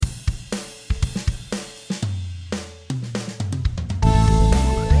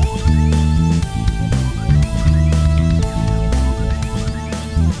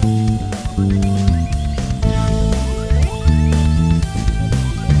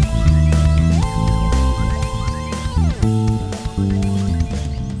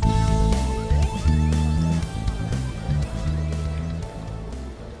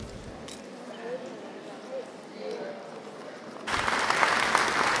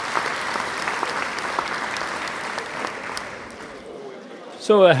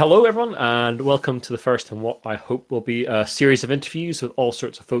Hello everyone, and welcome to the first and what I hope will be a series of interviews with all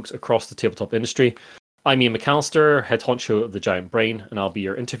sorts of folks across the tabletop industry. I'm Ian McAllister, head honcho of the Giant Brain, and I'll be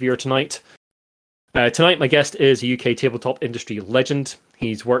your interviewer tonight. Tonight, my guest is a UK tabletop industry legend.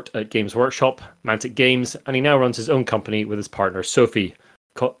 He's worked at Games Workshop, Mantic Games, and he now runs his own company with his partner Sophie,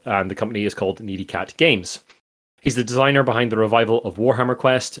 and the company is called Needy Cat Games. He's the designer behind the revival of Warhammer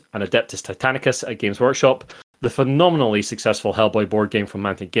Quest and Adeptus Titanicus at Games Workshop, the phenomenally successful Hellboy board game from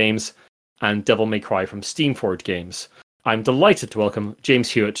Mantic Games, and Devil May Cry from Steamforged Games. I'm delighted to welcome James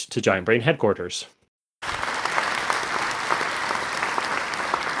Hewitt to Giant Brain headquarters.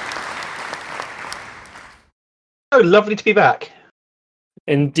 Oh, lovely to be back.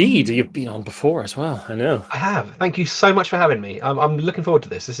 Indeed, you've been on before as well, I know. I have. Thank you so much for having me. I'm looking forward to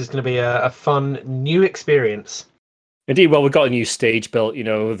this. This is going to be a fun new experience. Indeed, well, we've got a new stage built. You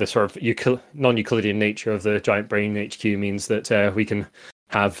know, the sort of non-Euclidean nature of the Giant Brain HQ means that we can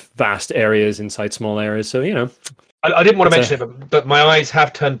have vast areas inside small areas. So, you know. I didn't want to mention it, but my eyes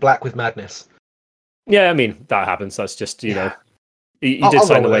have turned black with madness. Yeah, I mean, that happens. That's just, you know, you did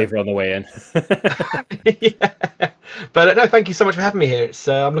sign the waiver on the way in. Yeah. But no, thank you so much for having me here.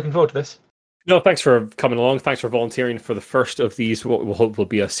 I'm looking forward to this. No, thanks for coming along. Thanks for volunteering for the first of these, what we'll hope will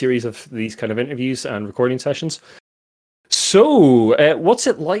be a series of these kind of interviews and recording sessions. So, what's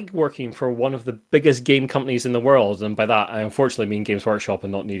it like working for one of the biggest game companies in the world? And by that, I unfortunately mean Games Workshop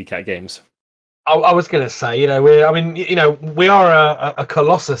and not Needy Cat Games. I was going to say, we are a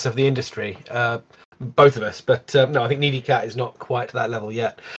colossus of the industry, both of us. But no, I think Needy Cat is not quite to that level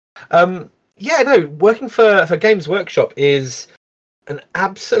yet. Working for Games Workshop is an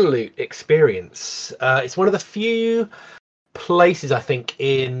absolute experience. It's one of the few places, I think,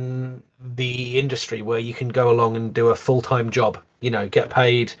 in the industry where you can go along and do a full-time job, get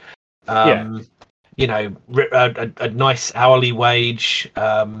paid, a nice hourly wage,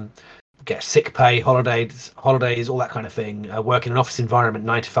 get sick pay, holidays, all that kind of thing, work in an office environment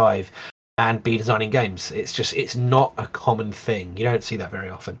 9 to 5 and be designing games. It's not a common thing. You don't see that very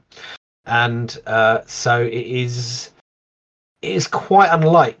often. And so it is quite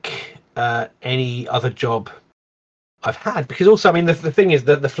unlike any other job I've had, because also, I mean, the thing is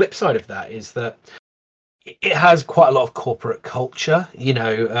that the flip side of that is that it has quite a lot of corporate culture,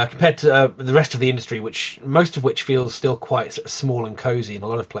 compared to the rest of the industry, most of which feels still quite sort of small and cozy in a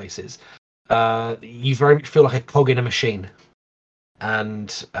lot of places. You very much feel like a cog in a machine.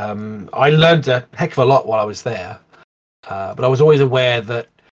 And I learned a heck of a lot while I was there, but I was always aware that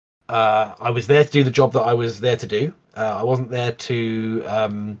I was there to do the job that I was there to do. I wasn't there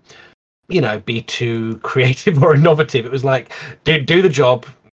to be too creative or innovative. It was like do the job,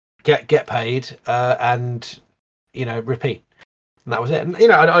 get paid, and repeat. And that was it. And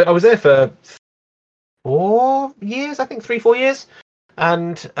I was there for 4 years, I think 3-4 years,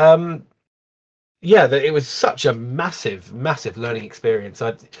 and it was such a massive learning experience.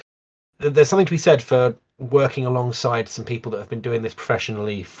 There's something to be said for working alongside some people that have been doing this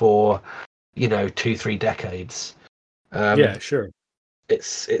professionally for 2-3 decades. Yeah, sure.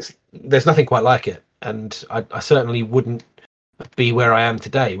 There's nothing quite like it, and I certainly wouldn't be where I am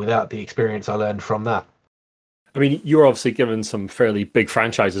today without the experience I learned from that. I mean, you're obviously given some fairly big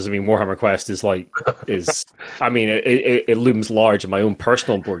franchises. I mean, Warhammer Quest it looms large in my own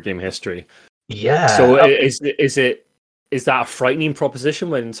personal board game history. Yeah. So is that a frightening proposition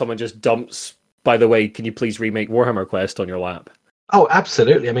when someone just dumps, by the way, can you please remake Warhammer Quest on your lap? Oh,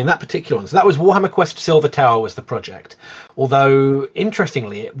 absolutely. I mean, that particular one. So that was Warhammer Quest Silver Tower was the project. Although,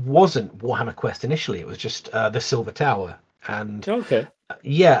 interestingly, it wasn't Warhammer Quest initially. It was just the Silver Tower. And okay.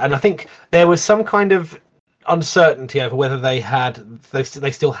 And I think there was some kind of uncertainty over whether they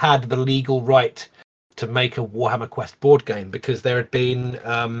still had the legal right to make a Warhammer Quest board game, because there had been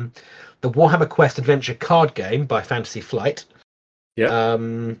the Warhammer Quest Adventure card game by Fantasy Flight. Yeah.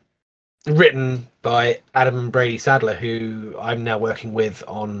 Written by Adam and Brady Sadler, who I'm now working with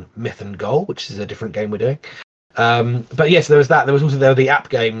on Myth and Goal, which is a different game we're doing. But yes, there was that. There were the app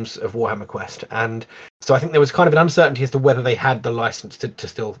games of Warhammer Quest, and so I think there was kind of an uncertainty as to whether they had the license to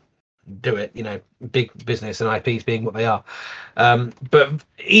still do it. Big business and IPs being what they are. But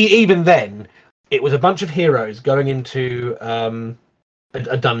even then, it was a bunch of heroes going into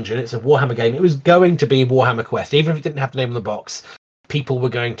a dungeon. It's a Warhammer game. It was going to be Warhammer Quest, even if it didn't have the name on the box. People were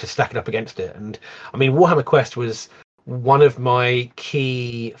going to stack it up against it. And I mean, Warhammer Quest was one of my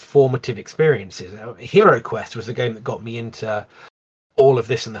key formative experiences. Hero Quest was the game that got me into all of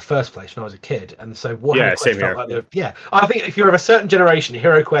this in the first place when I was a kid. And so Warhammer Quest felt like I think if you're of a certain generation,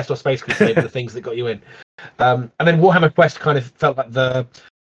 Hero Quest or Space Crusade were the things that got you in. And then Warhammer Quest kind of felt like the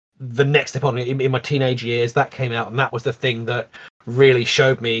next step on in my teenage years. That came out, and that was the thing that really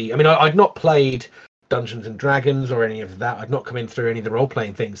showed me. I mean, I'd not played Dungeons and Dragons or any of that. I'd not come in through any of the role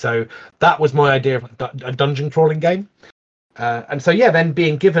playing things. So that was my idea of a dungeon crawling game. And so, yeah, then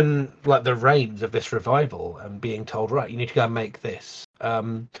being given like the reins of this revival and being told, right, you need to go and make this,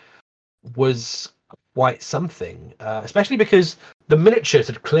 was quite something. Especially because the miniatures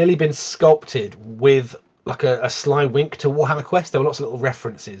had clearly been sculpted with like a sly wink to Warhammer Quest. There were lots of little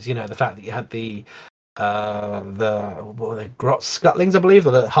references. You know, the fact that you had the what were they, Grot Scutlings, I believe,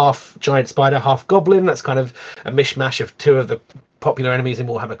 or the half giant spider, half goblin. That's kind of a mishmash of two of the popular enemies in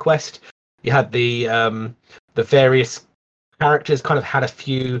Warhammer Quest. You had the various characters kind of had a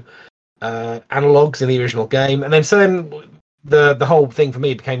few analogs in the original game, and then the whole thing for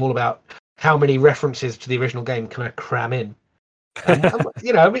me became all about how many references to the original game can I cram in.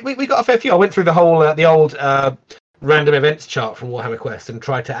 You know, we got a fair few. I went through the whole the old random events chart from Warhammer Quest and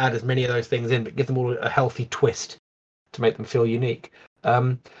tried to add as many of those things in, but give them all a healthy twist to make them feel unique.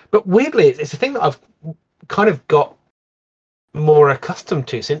 But weirdly, it's a thing that I've kind of got more accustomed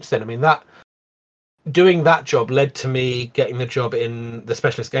to since then. I mean, doing that job led to me getting the job in the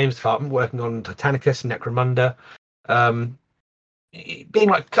specialist games department, working on Titanicus and Necromunda. Being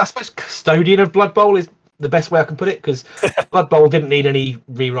like, I suppose, custodian of Blood Bowl is the best way I can put it, because Blood Bowl didn't need any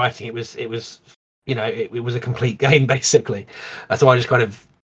rewriting. It was you know, it was a complete game basically. So I just kind of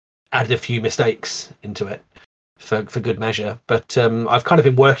added a few mistakes into it for good measure. But I've kind of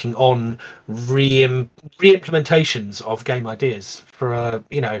been working on re-implementations of game ideas for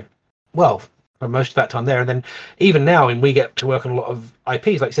you know, well, for most of that time there. And then even now, and we get to work on a lot of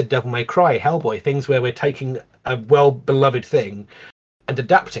IPs, like you said, Devil May Cry, Hellboy, things where we're taking a well-beloved thing and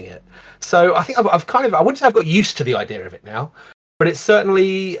adapting it. So I think I've kind of, I wouldn't say I've got used to the idea of it now, but it's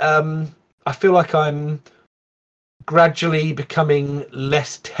certainly, I feel like I'm gradually becoming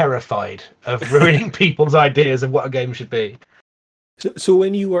less terrified of ruining people's ideas of what a game should be. So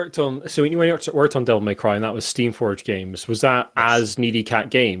when you worked on Devil May Cry, and that was Steamforged Games, was that as Needy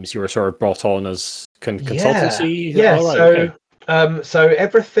Cat Games? You were sort of brought on as consultancy? Yeah. Oh, right, so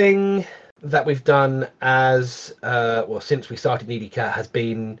everything that we've done as since we started Needy Cat has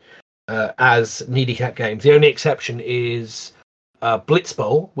been as Needy Cat Games. The only exception is Blitz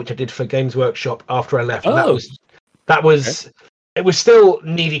Bowl, which I did for Games Workshop after I left. And that was okay. It was still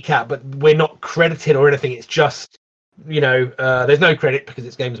Needy Cat, but we're not credited or anything. It's just, you know, there's no credit because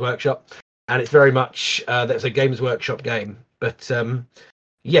it's Games Workshop, and it's very much that's a Games Workshop game. But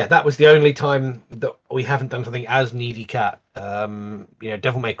yeah, that was the only time that we haven't done something as Needy Cat. You know,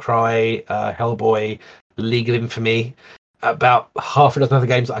 Devil May Cry, Hellboy, League of Infamy, about half a dozen other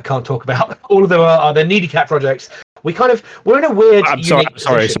games that I can't talk about. All of them are the Needy Cat projects. We're in a weird. I'm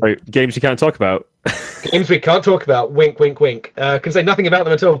sorry. Games you can't talk about. Games we can't talk about. Wink, wink, wink. Can say nothing about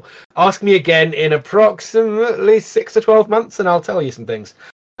them at all. Ask me again in approximately 6 to 12 months, and I'll tell you some things.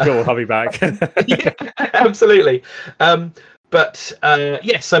 Cool, I'll be back. Yeah, absolutely. But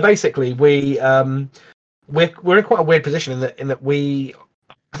yes, so basically we're in quite a weird position in that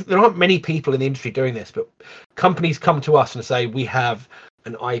there aren't many people in the industry doing this, but companies come to us and say we have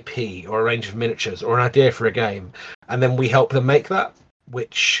an IP or a range of miniatures or an idea for a game, and then we help them make that,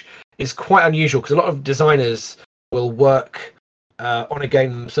 which is quite unusual because a lot of designers will work on a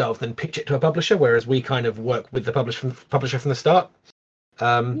game themselves, then pitch it to a publisher, whereas we kind of work with the publisher from the start.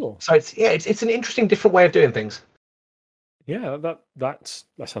 Cool. So it's an interesting, different way of doing things. Yeah, that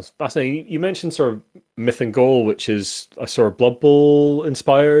sounds fascinating. You mentioned sort of Myth and Goal, which is a sort of Blood Bowl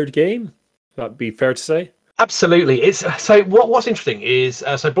inspired game. That'd be fair to say. Absolutely. It's so what's interesting is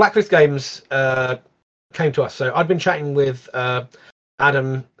so Blacklist Games came to us. So I'd been chatting with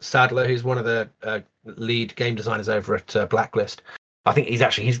Adam Sadler, who's one of the lead game designers over at Blacklist. I think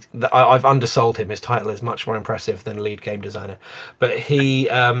I've undersold him. His title is much more impressive than lead game designer. But me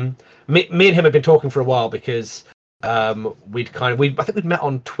and him have been talking for a while because I think we'd met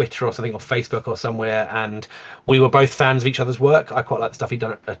on Twitter or something, or Facebook or somewhere, and we were both fans of each other's work. I quite liked the stuff he'd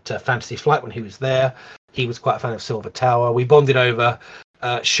done at Fantasy Flight when he was there. He was quite a fan of Silver Tower. We bonded over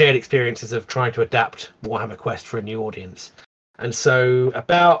shared experiences of trying to adapt Warhammer Quest for a new audience. And so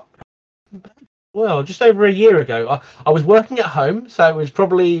just over a year ago, I was working at home, so it was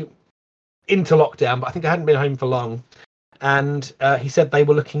probably into lockdown, but I think I hadn't been home for long. And he said they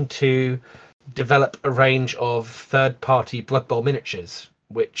were looking to develop a range of third-party Blood Bowl miniatures,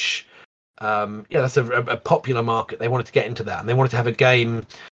 which, that's a popular market. They wanted to get into that, and they wanted to have a game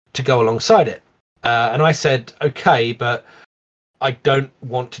to go alongside it. And I said, okay, but I don't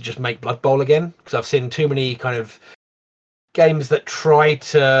want to just make Blood Bowl again, because I've seen too many kind of games that try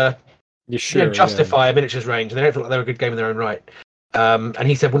to justify a miniatures range, and they don't feel like they're a good game in their own right. And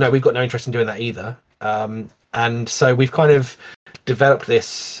he said, well, no, we've got no interest in doing that either. And so we've kind of developed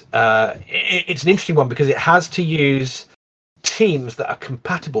this. It's an interesting one because it has to use teams that are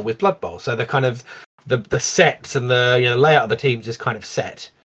compatible with Blood Bowl. So the kind of the sets and the layout of the teams is kind of set.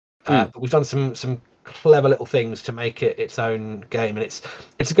 But we've done some clever little things to make it its own game, and it's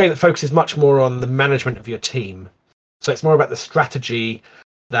a game that focuses much more on the management of your team. So it's more about the strategy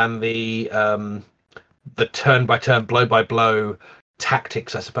than the turn by turn, blow by blow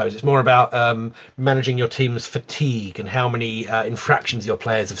tactics, I suppose. It's more about managing your team's fatigue and how many infractions your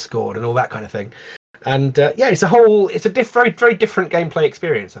players have scored and all that kind of thing. And it's a very, very different gameplay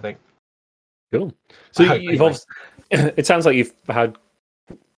experience, I think. Cool. So it sounds like you've had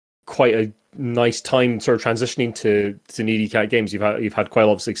quite a nice time sort of transitioning to Needy Cat Games. You've had quite a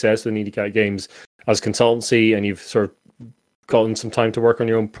lot of success with Needy Cat Games as consultancy, and you've sort of gotten some time to work on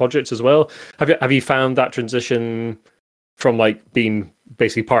your own projects as well. Have you found that transition from like being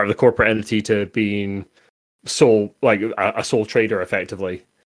basically part of the corporate entity to being a sole trader effectively?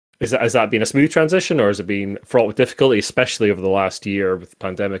 Has that been a smooth transition, or has it been fraught with difficulty, especially over the last year with the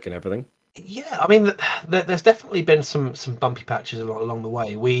pandemic and everything? Yeah, I mean, there's definitely been some bumpy patches along the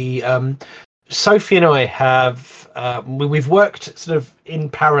way. We, Sophie and I have we've worked sort of in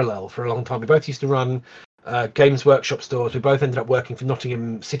parallel for a long time. We both used to run Games Workshop stores. We both ended up working for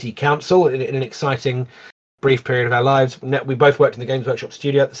Nottingham City Council in an exciting brief period of our lives. We both worked in the Games Workshop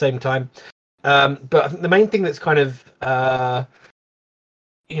studio at the same time. But I think the main thing that's kind of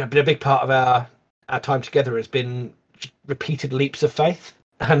been a big part of our time together has been repeated leaps of faith.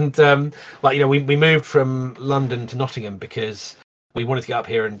 And we moved from London to Nottingham because we wanted to get up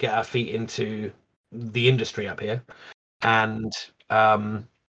here and get our feet into the industry up here, and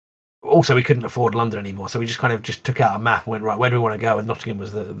also we couldn't afford London anymore, so we just took out a map and went, right, where do we want to go? And Nottingham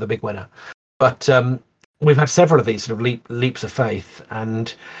was the big winner. But we've had several of these sort of leaps of faith,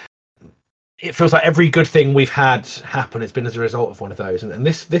 and it feels like every good thing we've had happen has been as a result of one of those, and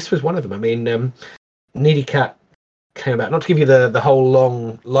this was one of them. I mean, Needy Cat came about, not to give you the whole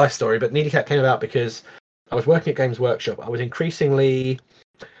long life story, but Needy Cat came about because I was working at Games Workshop. I was increasingly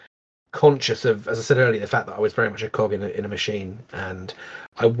conscious of, as I said earlier, the fact that I was very much a cog in a machine, and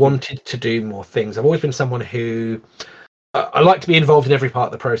I wanted to do more things. I've always been someone who I like to be involved in every part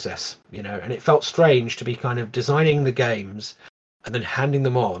of the process, and it felt strange to be kind of designing the games and then handing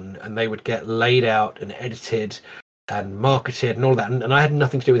them on, and they would get laid out and edited and marketed and all that, and I had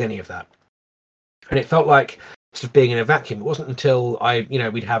nothing to do with any of that. And it felt like sort of being in a vacuum. It wasn't until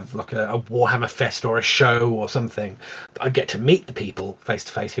we'd have like a Warhammer Fest or a show or something, I'd get to meet the people face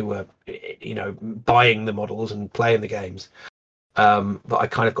to face who were, buying the models and playing the games. But I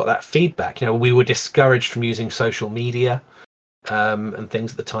kind of got that feedback. We were discouraged from using social media and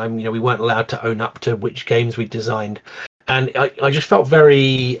things at the time. We weren't allowed to own up to which games we designed, and I just felt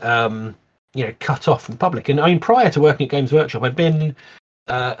very, cut off from public. And I mean, prior to working at Games Workshop, I'd been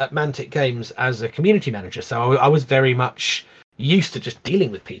at Mantic Games as a community manager, so I was very much used to just dealing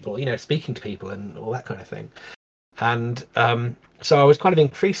with people, speaking to people and all that kind of thing. And so I was kind of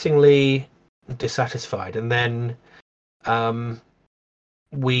increasingly dissatisfied. And then one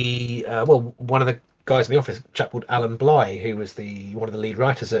of the guys in the office, a chap called Alan Bly, who was one of the lead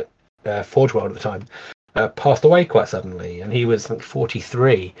writers at Forge World at the time, passed away quite suddenly, and he was, I think,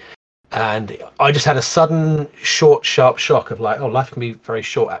 43. And I just had a sudden, short, sharp shock of like, oh, life can be very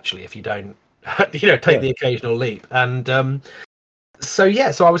short actually if you don't, take the occasional leap. And so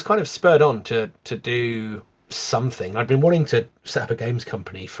I was kind of spurred on to do something. I'd been wanting to set up a games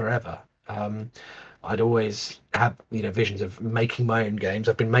company forever. I'd always had visions of making my own games.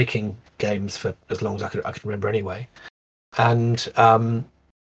 I've been making games for as long as I could remember anyway. And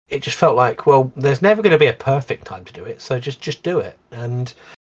it just felt like, well, there's never going to be a perfect time to do it, so just do it. And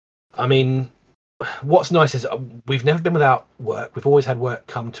I mean, what's nice is we've never been without work. We've always had work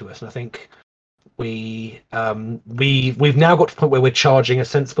come to us, and I think we've now got to the point where we're charging a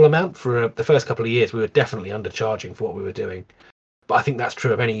sensible amount. For the first couple of years, we were definitely undercharging for what we were doing, but I think that's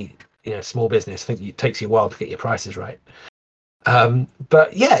true of any small business. I think it takes you a while to get your prices right.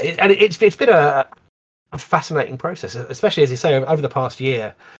 But yeah, it's been a fascinating process, especially as you say over the past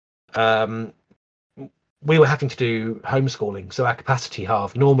year. We were having to do homeschooling, so our capacity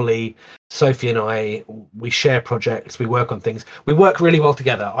halved. Normally, Sophie and I, we share projects, we work on things. We work really well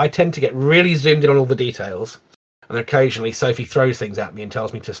together. I tend to get really zoomed in on all the details, and occasionally Sophie throws things at me and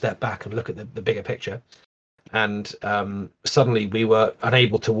tells me to step back and look at the bigger picture. And suddenly we were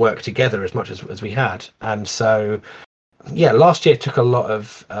unable to work together as much as we had. And so, last year took a lot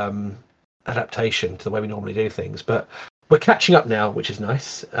of adaptation to the way we normally do things, but we're catching up now, which is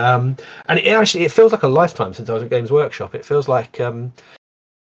nice. And it feels like a lifetime since I was at Games Workshop. It feels like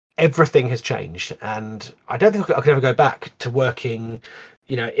everything has changed, and I don't think I could ever go back to working,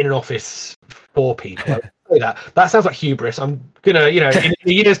 in an office for people. I would say that sounds like hubris. I'm gonna, in a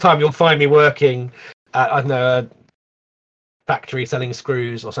year's time, you'll find me working at, I don't know, a factory selling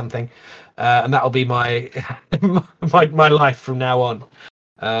screws or something, and that'll be my my life from now on.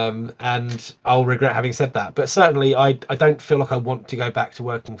 And I'll regret having said that, but certainly I don't feel like I want to go back to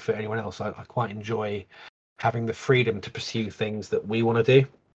working for anyone else. I quite enjoy having the freedom to pursue things that we want to do.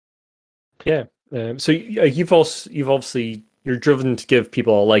 Yeah. So you've obviously you're driven to give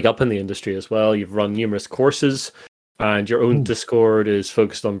people a leg up in the industry as well. You've run numerous courses, and your own Discord is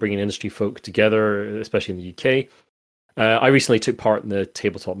focused on bringing industry folk together, especially in the UK. I recently took part in the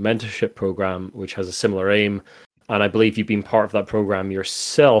Tabletop Mentorship Program, which has a similar aim, and I believe you've been part of that program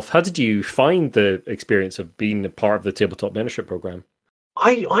yourself. How did you find the experience of being a part of the Tabletop Mentorship Program?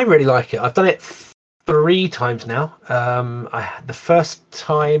 I really like it. I've done it 3 times now. The first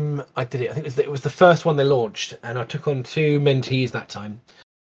time I did it, I think it was the first one they launched, and I took on 2 mentees that time.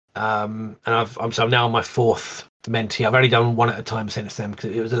 And I'm now on my 4th mentee. I've only done 1 at a time since then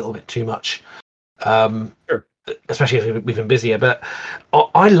because it was a little bit too much. Sure. Especially as we've been busier. But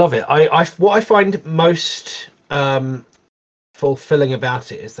I love it. What I find most fulfilling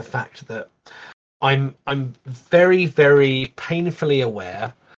about it is the fact that I'm very, very painfully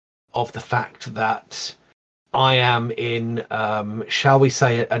aware of the fact that I am in, shall we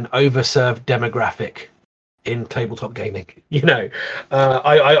say, an overserved demographic in tabletop gaming.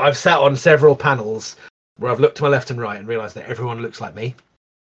 I've sat on several panels where I've looked to my left and right and realised that everyone looks like me,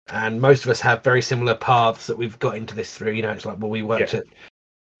 and most of us have very similar paths that we've got into this through. It's like, well, we worked at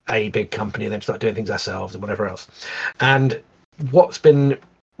a big company and then start doing things ourselves and whatever else. And what's been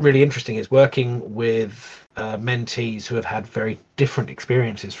really interesting is working with mentees who have had very different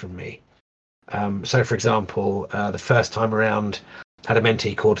experiences from me. So, for example, the first time around, I had a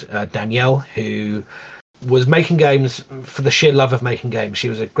mentee called Danielle, who was making games for the sheer love of making games. She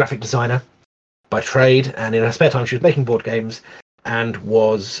was a graphic designer by trade, and in her spare time, she was making board games and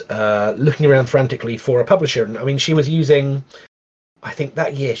was looking around frantically for a publisher. And I mean, she was using, I think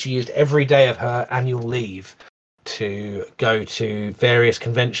that year, she used every day of her annual leave to go to various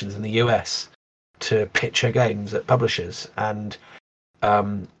conventions in the US to pitch her games at publishers. And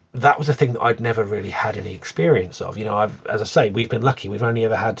that was a thing that I'd never really had any experience of. As I say, we've been lucky. We've only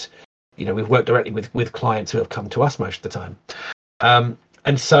ever had, we've worked directly with clients who have come to us most of the time.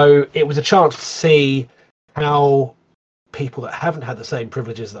 And so it was a chance to see how people that haven't had the same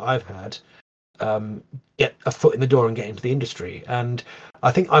privileges that I've had get a foot in the door and get into the industry. And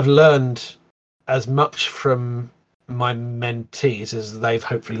I think I've learned as much from my mentees as they've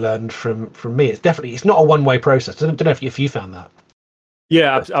hopefully learned from me. It's not a one-way process. I don't know if you found that.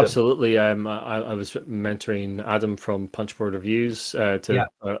 Yeah, absolutely. I was mentoring Adam from Punchboard Reviews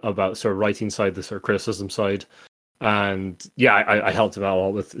about sort of writing side, the sort of criticism side, and I helped him out a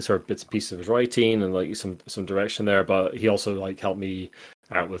lot with sort of bits and pieces of his writing and like some direction there. But he also like helped me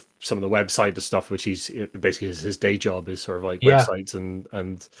out with some of the website stuff, which he's basically his day job is sort of like websites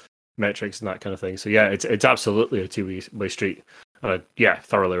and metrics and that kind of thing. So yeah, it's absolutely a two-way street. And I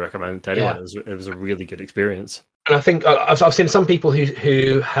thoroughly recommend it to anyone. It was a really good experience. And I think I've seen some people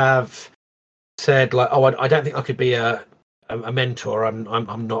who have said like, oh, I don't think I could be a mentor.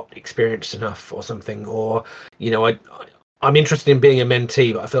 I'm not experienced enough or something, or I'm interested in being a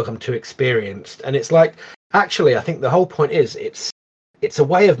mentee, but I feel like I'm too experienced. And it's like, actually, I think the whole point is it's a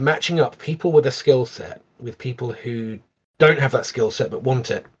way of matching up people with a skill set with people who don't have that skill set but want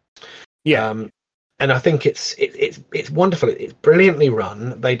it. Yeah. And I think it's wonderful. It's brilliantly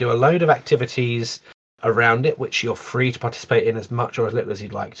run. They do a load of activities around it, which you're free to participate in as much or as little as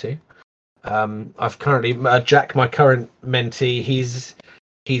you'd like to. I've currently Jack, my current mentee. He's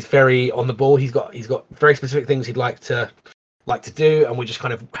very on the ball. He's got very specific things he'd like to do, and we're just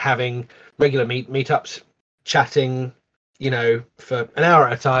kind of having regular meetups, chatting, for an hour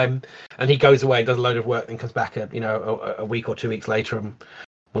at a time. And he goes away and does a load of work, and comes back a week or 2 weeks later, and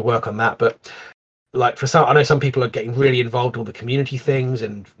we'll work on that. But like for some, I know some people are getting really involved in all the community things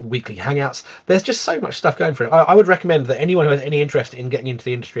and weekly hangouts. There's just so much stuff going for it. I would recommend that anyone who has any interest in getting into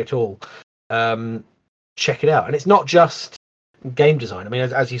the industry at all, check it out. And it's not just game design. I mean,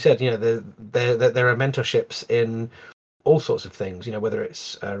 as you said, there are mentorships in all sorts of things. Whether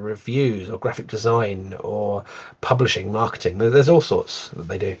it's reviews or graphic design or publishing, marketing. There's all sorts that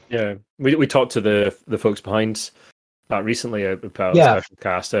they do. Yeah, we talked to the folks behind that recently about a special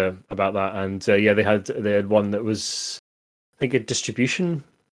cast about that, and they had one that was, I think, a distribution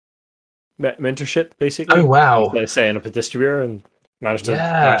mentorship basically. Oh wow! Setting up a distributor and managed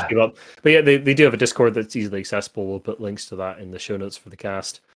to keep up. But yeah, they do have a Discord that's easily accessible. We'll put links to that in the show notes for the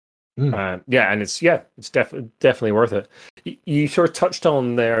cast. Yeah, and it's definitely worth it. You sort of touched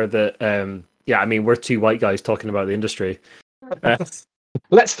on there that I mean, we're two white guys talking about the industry.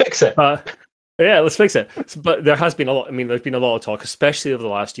 Let's fix it. Yeah, let's fix it. But there has been a lot. I mean, there's been a lot of talk, especially over the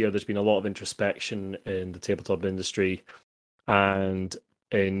last year. There's been a lot of introspection in the tabletop industry, and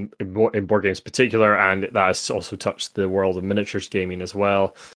in board games in particular, and that has also touched the world of miniatures gaming as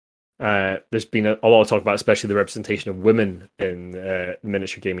well. There's been a lot of talk about, especially the representation of women in the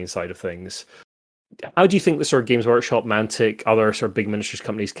miniature gaming side of things. How do you think the sort of Games Workshop, Mantic, other sort of big miniatures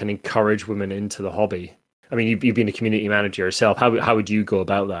companies can encourage women into the hobby? I mean, you've been a community manager yourself. How would you go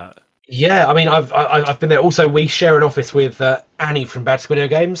about that? Yeah, I mean, I've been there. Also, we share an office with Annie from Bad Squiddo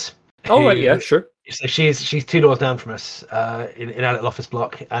Games. Oh, right, yeah, sure. So she's 2 doors down from us in our little office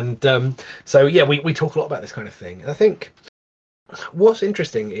block, and so yeah, we talk a lot about this kind of thing. And I think what's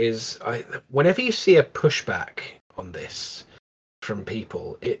interesting is whenever you see a pushback on this from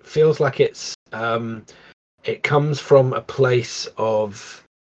people, it feels like it comes from a place of,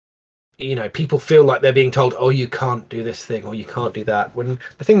 people feel like they're being told, oh, you can't do this thing or you can't do that. When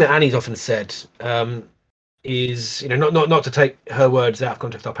the thing that Annie's often said is, not to take her words out of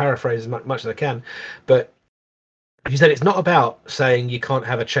context, I'll paraphrase as much as I can, but she said it's not about saying you can't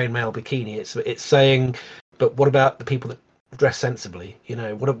have a chainmail bikini. It's saying, but what about the people that dress sensibly?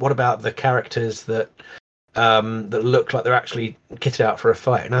 What about the characters that look like they're actually kitted out for a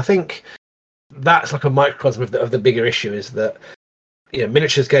fight? And I think that's like a microcosm of the bigger issue, is that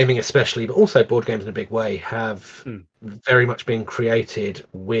miniatures gaming especially, but also board games in a big way, have very much been created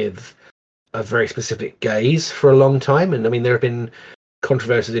with a very specific gaze for a long time. And I mean, there have been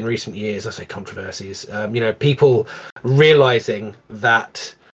controversies in recent years. I say controversies, people realizing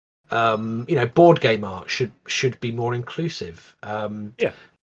that board game art should be more inclusive.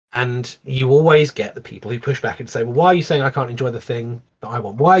 And you always get the people who push back and say, well, why are you saying I can't enjoy the thing that I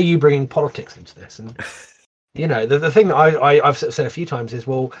want? Why are you bringing politics into this? And the thing that I've said a few times is,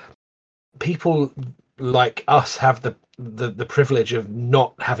 well, people like us have the privilege of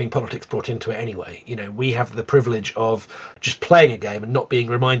not having politics brought into it anyway. We have the privilege of just playing a game and not being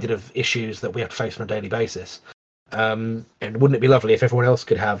reminded of issues that we have to face on a daily basis. And wouldn't it be lovely if everyone else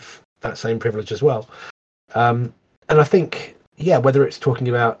could have that same privilege as well? And I think, whether it's talking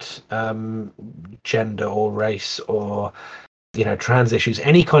about gender or race or trans issues,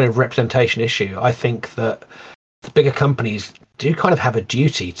 any kind of representation issue, I think that the bigger companies do kind of have a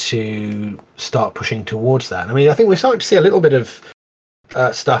duty to start pushing towards that. I mean, I think we're starting to see a little bit of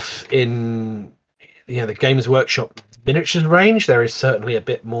stuff in the Games Workshop miniatures range. There is certainly a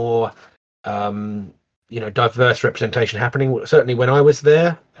bit more diverse representation happening. Certainly when I was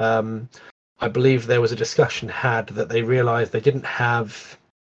there, I believe there was a discussion had that they realized they didn't have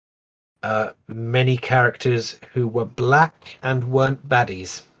many characters who were black and weren't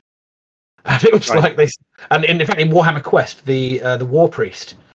baddies. And it was like they, and in fact, in Warhammer Quest, the War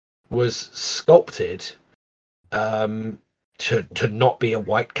Priest was sculpted to not be a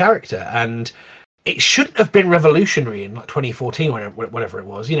white character, and it shouldn't have been revolutionary in like 2014 or whatever it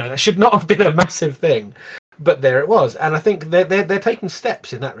was. That should not have been a massive thing, but there it was. And I think they're taking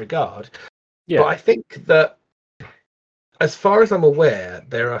steps in that regard. But I think that, as far as I'm aware,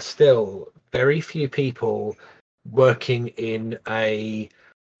 there are still very few people working in a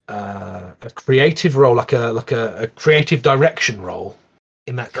creative role, like a creative direction role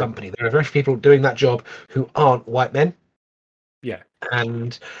in that company. There are very few people doing that job who aren't white men. Yeah,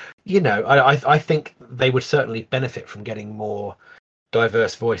 and I think they would certainly benefit from getting more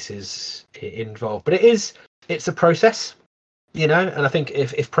diverse voices involved. But it's a process, and I think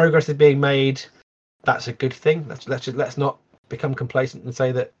if progress is being made, that's a good thing. Let's not become complacent and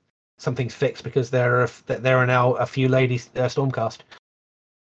say that something's fixed because there are now a few ladies Stormcast.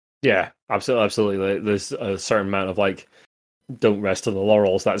 Yeah, absolutely. There's a certain amount of don't rest on the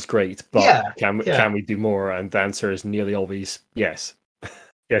laurels. That's great, but can we do more? And the answer is nearly always yes.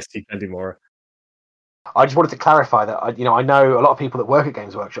 Yes, you can do more. I just wanted to clarify that I know a lot of people that work at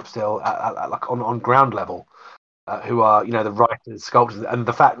Games Workshop still at like on ground level, who are the writers, sculptors, and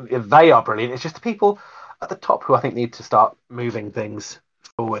the fact that they are brilliant. It's just the people at the top who I think need to start moving things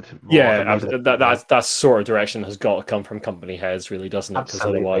forward. Yeah, that sort of direction has got to come from company heads, really, doesn't it? Because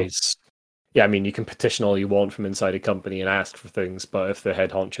otherwise, I mean, you can petition all you want from inside a company and ask for things, but if the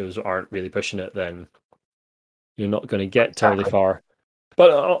head honchos aren't really pushing it, then you're not going to get terribly far.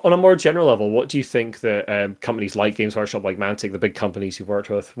 But on a more general level, what do you think that companies like Games Workshop, like Mantic, the big companies you've worked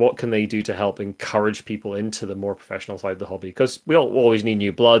with, what can they do to help encourage people into the more professional side of the hobby? Because we always need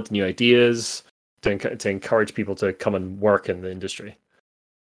new blood, new ideas to encourage people to come and work in the industry.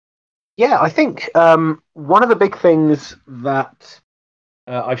 Yeah, I think one of the big things that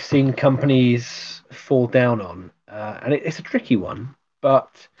I've seen companies fall down on, and it's a tricky one,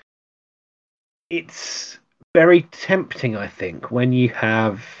 but it's very tempting, I think, when you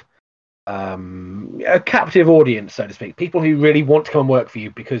have a captive audience, so to speak, people who really want to come and work for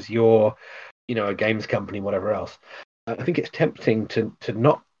you because you're, a games company, whatever else. I think it's tempting to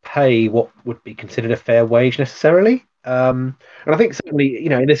not pay what would be considered a fair wage necessarily. And I think certainly,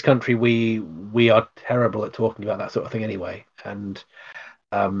 in this country, we are terrible at talking about that sort of thing anyway, and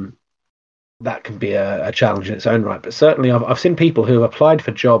um, that can be a challenge in its own right. But certainly, I've seen people who have applied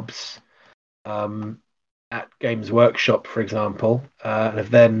for jobs um, at Games Workshop, for example, and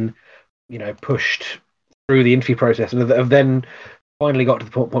have then pushed through the interview process and have then finally got to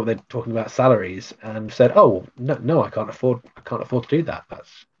the point where they're talking about salaries and said, "Oh, no, I can't afford to do that.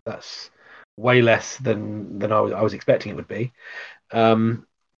 That's way less than I was expecting it would be." And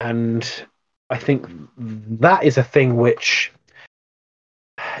I think that is a thing which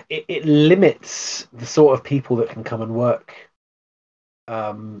it limits the sort of people that can come and work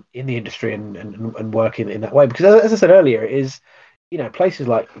in the industry and work in that way. Because as I said earlier, it is places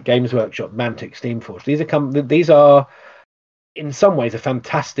like Games Workshop, Mantic, Steamforge. These are in some ways a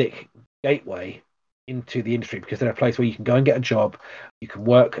fantastic gateway into the industry because they're a place where you can go and get a job. You can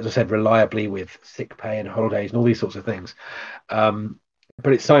work, as I said, reliably with sick pay and holidays and all these sorts of things.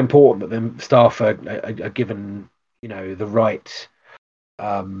 But it's so important that the staff are given, the right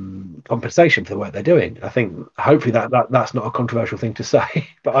compensation for the work they're doing. I think hopefully that's not a controversial thing to say,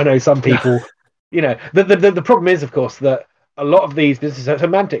 but I know some people, the problem is, of course, that a lot of these businesses, so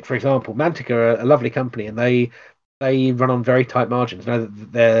Mantic, for example, Mantic are a lovely company, and they run on very tight margins. Now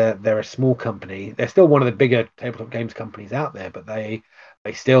they're a small company. They're still one of the bigger tabletop games companies out there, but they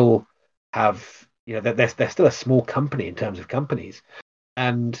still have, they're still a small company in terms of companies.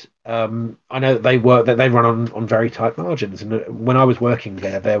 And I know that they run on very tight margins. And when I was working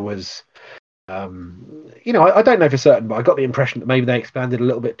there was, I don't know for certain, but I got the impression that maybe they expanded a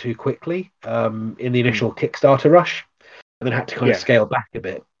little bit too quickly in the initial Kickstarter rush, and then had to kind of scale back a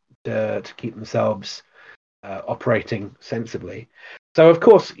bit to keep themselves operating sensibly. So, of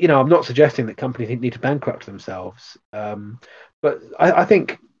course, I'm not suggesting that companies need to bankrupt themselves, but I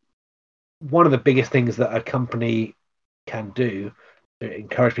think one of the biggest things that a company can do to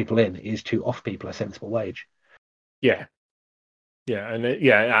encourage people in is to offer people a sensible wage. Yeah, and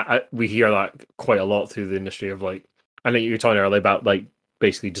we hear that quite a lot through the industry of I think you were talking earlier about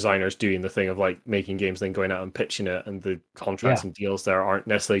basically designers doing the thing of making games, then going out and pitching it, and the contracts and deals there aren't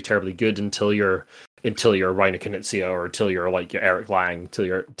necessarily terribly good until you're Reiner Knizia or until you're your Eric Lang, till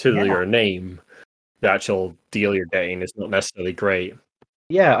your name. The actual deal you're getting is not necessarily great.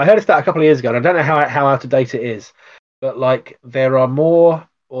 Yeah, I heard a stat a couple of years ago, and I don't know how out of date it is, but there are more,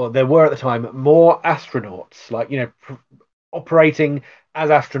 or there were at the time, more astronauts, operating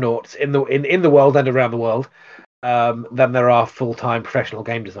as astronauts in the world and around the world, than there are full-time professional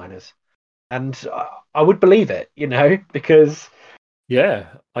game designers. And I would believe it, because I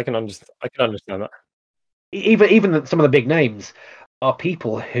can understand that. Even some of the big names are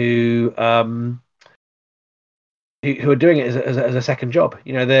people who are doing it as a second job.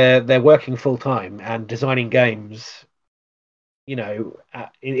 They're working full time and designing games. In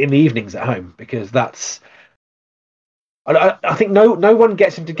the evenings at home, because that's. I think no one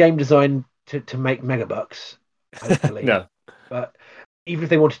gets into game design to make megabucks. Hopefully, no. But even if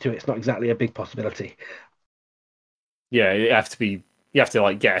they wanted to, it's not exactly a big possibility. Yeah, you have to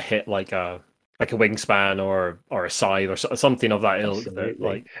get a hit like a Wingspan or a Scythe or something of that ilk.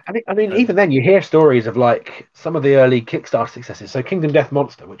 I mean, even then, you hear stories of some of the early Kickstarter successes. So Kingdom Death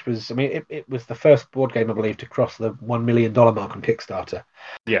Monster, which was, it was the first board game, I believe, to cross the $1 million mark on Kickstarter.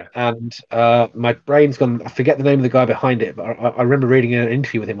 Yeah. And my brain's gone. I forget the name of the guy behind it, but I remember reading an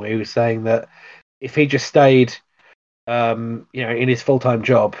interview with him where he was saying that if he just stayed, in his full-time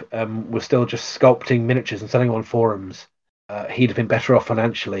job, was still just sculpting miniatures and selling on forums, he'd have been better off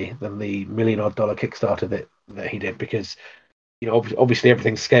financially than the $1 million Kickstarter that he did, because obviously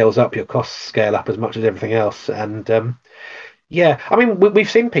everything scales up, your costs scale up as much as everything else. And I mean,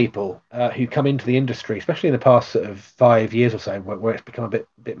 we've seen people who come into the industry, especially in the past sort of 5 years or so, where it's become a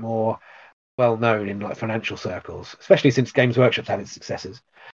bit more well known in financial circles, especially since Games Workshop's had its successes.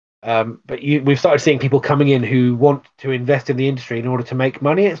 But we've started seeing people coming in who want to invest in the industry in order to make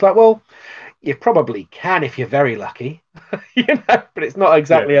money. It's well, you probably can if you're very lucky, but it's not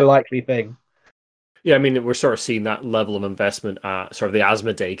exactly a likely thing. Yeah, I mean, we're sort of seeing that level of investment at sort of the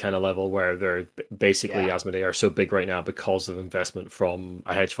Asmodee kind of level, where they're basically Asmodee are so big right now because of investment from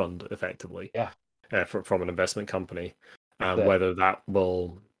a hedge fund, effectively. From an investment company. Whether that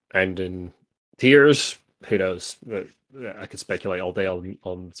will end in tears, who knows? I could speculate all day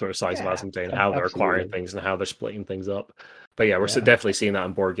on sort of size of Asmodee and how they're acquiring absolutely. things and how they're splitting things up. But yeah, we're Yeah. definitely seeing that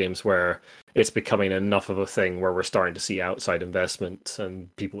in board games where it's becoming enough of a thing where we're starting to see outside investment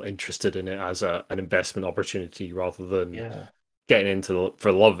and people interested in it as an investment opportunity rather than getting into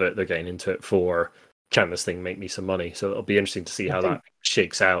for the love of it. They're getting into it for, can this thing make me some money? So it'll be interesting to see how that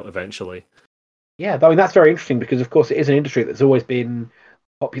shakes out eventually. Yeah, I mean that's very interesting because of course it is an industry that's always been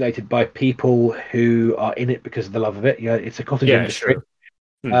populated by people who are in it because of the love of it. You know, it's a cottage industry.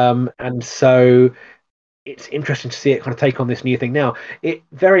 Sure. And so it's interesting to see it kind of take on this new thing now. It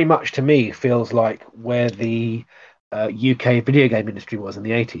very much to me feels like where the UK video game industry was in the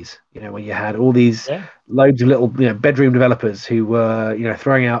 80s, you know, where you had all these loads of little, you know, bedroom developers who were, you know,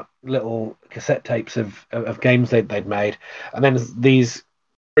 throwing out little cassette tapes of games they'd made, and then these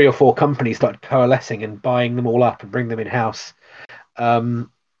 3 or 4 companies started coalescing and buying them all up and bring them in house.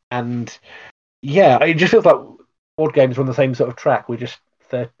 And yeah, it just feels like board games were on the same sort of track. We're just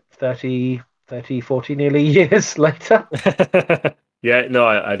 30, 40 nearly years later. Yeah, no,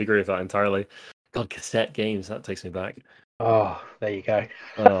 I'd agree with that entirely. God, cassette games, that takes me back. Oh, there you go.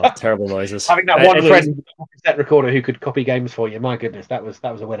 Oh, terrible noises. Having that one friend with a cassette recorder who could copy games for you, my goodness, that was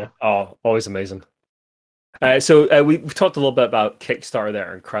a winner. Oh, always amazing. So we've talked a little bit about Kickstarter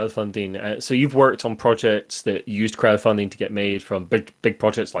there and crowdfunding. So you've worked on projects that used crowdfunding to get made, from big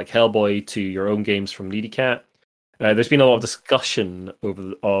projects like Hellboy to your own games from Needy Cat. There's been a lot of discussion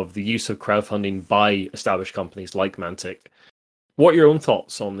of the use of crowdfunding by established companies like Mantic. What are your own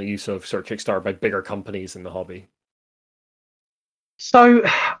thoughts on the use of sort of Kickstarter by bigger companies in the hobby? So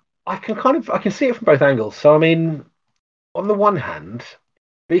I can see it from both angles. So I mean, on the one hand,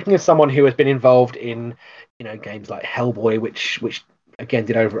 speaking as someone who has been involved in, you know, games like Hellboy, which again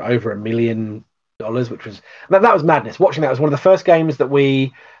did over $1 million, which was that was madness. Watching that was one of the first games that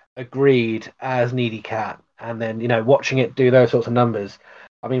we agreed as Needy Cat, and then, you know, watching it do those sorts of numbers.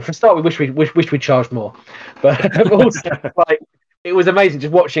 I mean, for a start, we wish we charged more, but also like it was amazing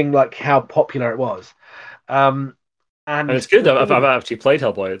just watching like how popular it was. And it's good. I've actually played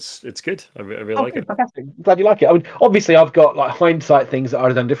Hellboy. It's good. I really like it. Fantastic. Glad you like it. I mean, obviously, I've got like hindsight things that I'd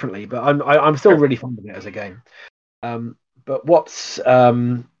have done differently, but I'm still really fond of it as a game. But what's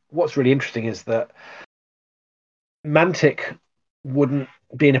really interesting is that Mantic wouldn't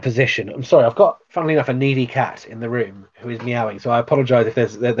be in a position. I'm sorry, I've got, funnily enough, a needy cat in the room who is meowing. So I apologise if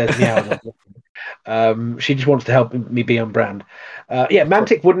there's meowing. She just wants to help me be on brand. Yeah,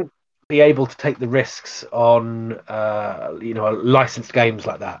 Mantic wouldn't be able to take the risks on you know, licensed games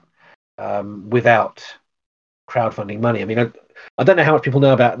like that without crowdfunding money. I mean, I don't know how much people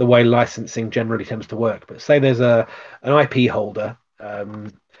know about the way licensing generally tends to work, but say there's an IP holder,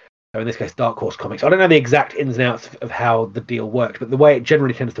 so in this case Dark Horse Comics. I don't know the exact ins and outs of how the deal works, but the way it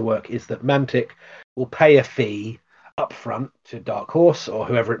generally tends to work is that Mantic will pay a fee upfront to Dark Horse or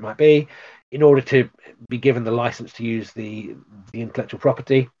whoever it might be in order to be given the license to use the intellectual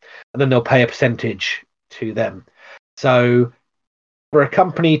property, and then they'll pay a percentage to them. So for a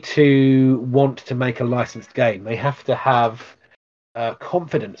company to want to make a licensed game, they have to have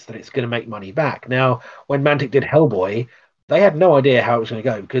confidence that it's going to make money back. Now, when Mantic did Hellboy, they had no idea how it was going to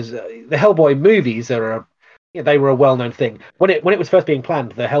go, because the Hellboy movies they were a well-known thing. When it was first being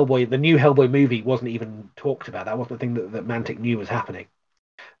planned, the new Hellboy movie wasn't even talked about. That wasn't the thing that Mantic knew was happening.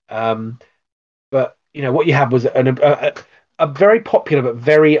 But you know what you had was a very popular but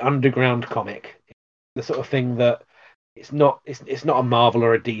very underground comic, the sort of thing that it's not a Marvel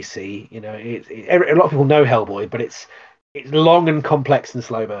or a DC. You know, a lot of people know Hellboy, but it's long and complex and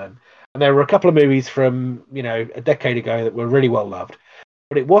slow burn. And there were a couple of movies from, you know, a decade ago that were really well loved,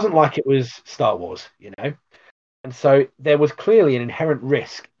 but it wasn't like it was Star Wars, you know. And so there was clearly an inherent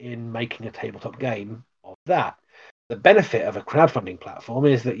risk in making a tabletop game of that. The benefit of a crowdfunding platform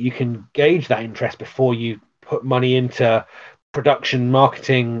is that you can gauge that interest before you put money into production,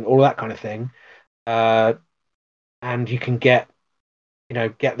 marketing, all that kind of thing, and you can get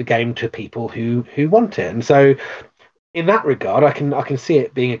the game to people who want it. And so in that regard, I can see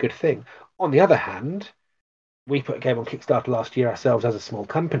it being a good thing. On the other hand, we put a game on Kickstarter last year ourselves as a small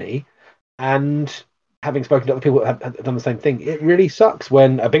company, and having spoken to other people that have done the same thing, it really sucks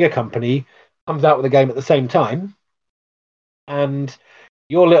when a bigger company comes out with a game at the same time, and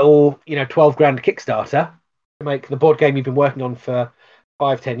your little, you know, 12 grand Kickstarter to make the board game you've been working on for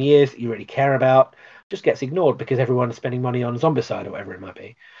 5-10 years that you really care about just gets ignored because everyone's spending money on Zombicide or whatever it might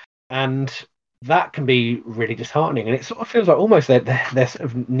be. And that can be really disheartening. And it sort of feels like almost there sort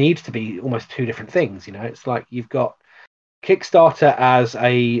of needs to be almost two different things. You know, it's like you've got Kickstarter as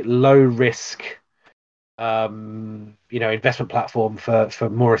a low risk investment platform for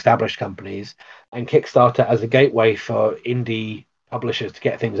more established companies, and Kickstarter as a gateway for indie publishers to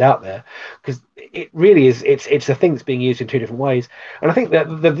get things out there, because it really is it's a thing that's being used in two different ways. And I think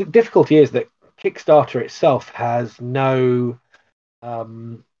that the difficulty is that Kickstarter itself has no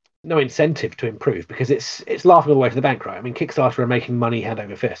incentive to improve, because it's laughing all the way to the bank, right? I mean, Kickstarter are making money hand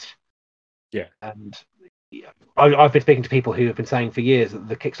over fist. Yeah. And I've been speaking to people who have been saying for years that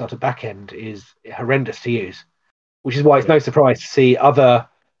the Kickstarter backend is horrendous to use, which is why it's no surprise to see other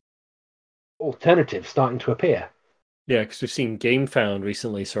alternatives starting to appear. Yeah, because we've seen GameFound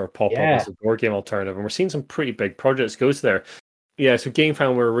recently sort of pop up Yeah. as a board game alternative, and we're seeing some pretty big projects go to there. Yeah, so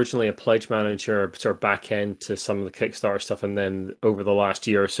GameFound were originally a pledge manager, sort of back end to some of the Kickstarter stuff, and then over the last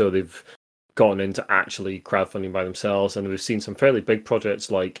year or so, they've gotten into actually crowdfunding by themselves, and we've seen some fairly big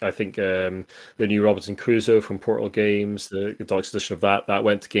projects, like I think the new Robinson Crusoe from Portal Games, the deluxe edition of that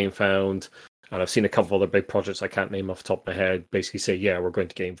went to GameFound, and I've seen a couple of other big projects I can't name off the top of my head basically say, yeah, we're going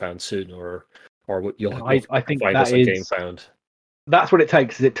to GameFound soon, or you'll I think find that us on is GameFound. That's what it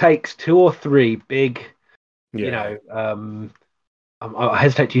takes. Is it takes two or three big, Yeah. I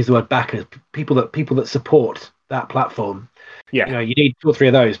hesitate to use the word backers, people that support that platform. Yeah. You need two or three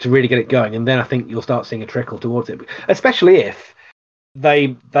of those to really get it going, and then I think you'll start seeing a trickle towards it. Especially if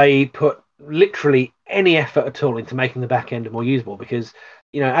they put literally any effort at all into making the back end more usable, because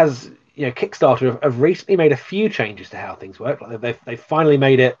Kickstarter have recently made a few changes to how things work. Like they've finally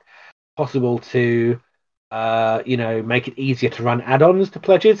made it possible to make it easier to run add-ons to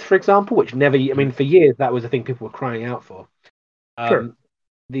pledges, for example, which never, I mean, for years that was a thing people were crying out for. Sure.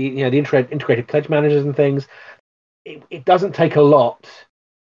 The integrated pledge managers and things. It doesn't take a lot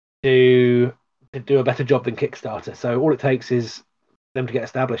to do a better job than Kickstarter. So all it takes is them to get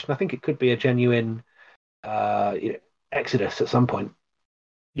established, and I think it could be a genuine exodus at some point.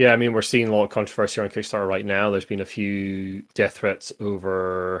 Yeah, I mean, we're seeing a lot of controversy on Kickstarter right now. There's been a few death threats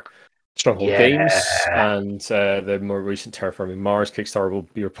over Stronghold Games, and the more recent Terraforming Mars Kickstarter. Will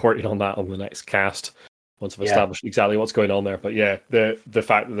be reporting on that on the next cast once I've established exactly what's going on there. But yeah, the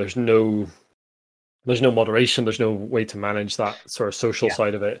fact that there's no moderation, there's no way to manage that sort of social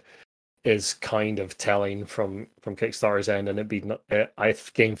side of it is kind of telling from Kickstarter's end. And if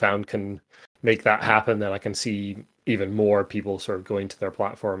GameFound can make that happen, then I can see even more people sort of going to their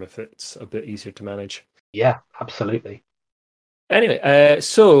platform if it's a bit easier to manage. Yeah, absolutely. Anyway,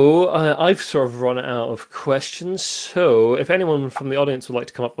 so I've sort of run out of questions. So if anyone from the audience would like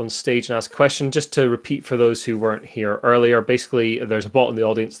to come up on stage and ask a question, just to repeat for those who weren't here earlier, basically there's a bot in the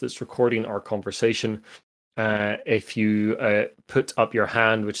audience that's recording our conversation. If you put up your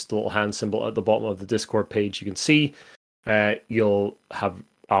hand, which is the little hand symbol at the bottom of the Discord page, you can see,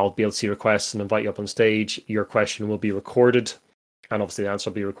 I'll be able to see requests and invite you up on stage. Your question will be recorded, and obviously the answer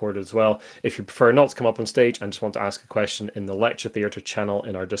will be recorded as well. If you prefer not to come up on stage and just want to ask a question in the Lecture Theatre channel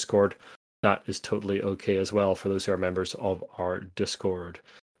in our Discord, that is totally okay as well for those who are members of our Discord.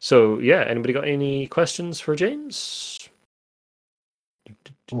 So yeah, anybody got any questions for James?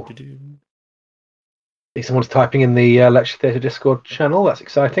 Someone's typing in the Lecture Theatre Discord channel. That's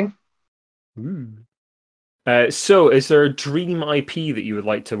exciting. So is there a dream IP that you would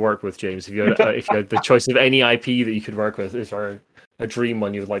like to work with, James? If you had the choice of any IP that you could work with, is there a dream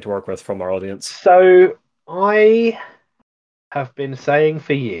one you would like to work with from our audience? So I have been saying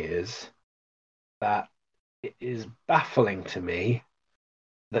for years that it is baffling to me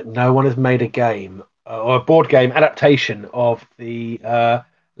that no one has made a game or a board game adaptation of the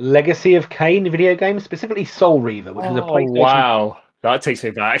Legacy of Kain video game, specifically Soul Reaver, which was a PlayStation. Wow, that takes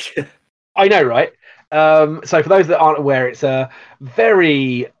me back. I know, right? So for those that aren't aware, it's a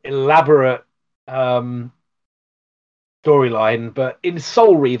very elaborate storyline, but in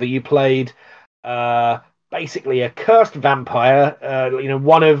Soul Reaver you played basically a cursed vampire,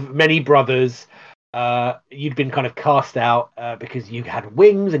 one of many brothers. You'd been kind of cast out because you had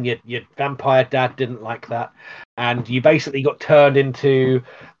wings, and your vampire dad didn't like that, and you basically got turned into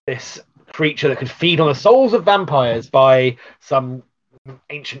this creature that could feed on the souls of vampires by some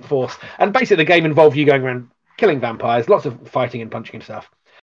ancient force. And basically the game involved you going around killing vampires, lots of fighting and punching and stuff.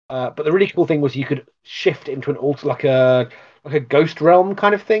 But the really cool thing was you could shift into an alter, like a ghost realm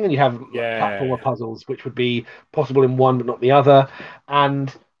kind of thing, and you have platformer puzzles, which would be possible in one but not the other.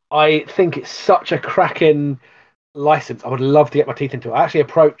 And I think it's such a cracking license. I would love to get my teeth into it. I actually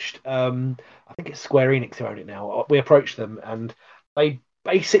approached, I think it's Square Enix who own it now. We approached them, and they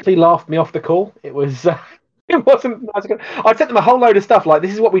basically laughed me off the call. It was. It wasn't. I'd sent them a whole load of stuff like,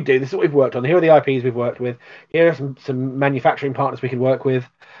 this is what we do, this is what we've worked on, here are the IPs we've worked with, here are some manufacturing partners we could work with,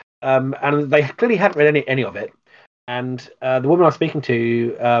 and they clearly hadn't read any of it. And the woman I was speaking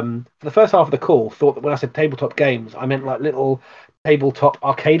to for the first half of the call thought that when I said tabletop games, I meant like little tabletop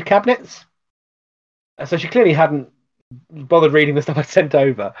arcade cabinets. So she clearly hadn't bothered reading the stuff I sent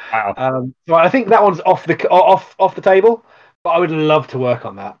over. Wow. So I think that one's off the table. But I would love to work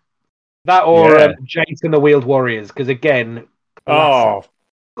on that. That or Yeah. Jason the Wheeled Warriors, because again, Oh,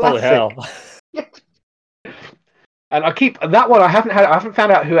 holy classic. hell. And I keep that one. I haven't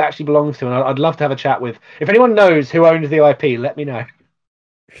found out who it actually belongs to, and I'd love to have a chat with. If anyone knows who owns the IP, let me know.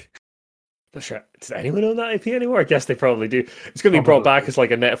 Not sure. Does anyone own that IP anymore? I guess they probably do. It's going to be brought back as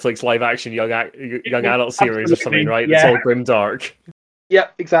like a Netflix live action young adult series or something, right? Yeah. It's all grimdark.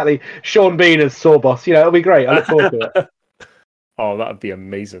 Yep, exactly. Sean Bean as Sawboss. It'll be great. I look forward to it. Oh, that would be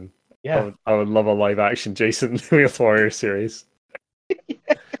amazing. Yeah. I would love a live action Jason the Wheeled Warrior series.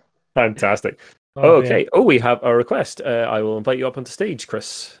 Fantastic. Okay. Oh, we have a request. I will invite you up onto stage,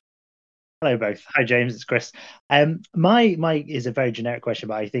 Chris. Hello both. Hi James, it's Chris. My is a very generic question,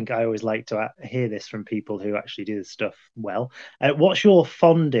 but I think I always like to hear this from people who actually do this stuff well. What's your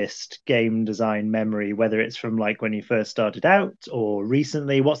fondest game design memory, whether it's from like when you first started out or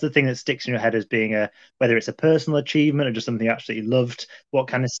recently? What's the thing that sticks in your head as being whether it's a personal achievement or just something you absolutely loved? What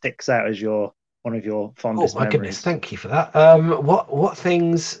kind of sticks out as one of your fondest memories? Goodness, thank you for that. What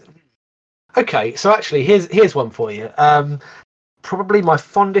things? Okay, so actually, here's one for you. Probably my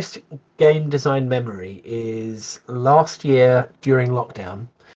fondest game design memory is last year during lockdown.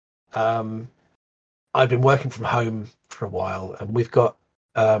 I've been working from home for a while, and we've got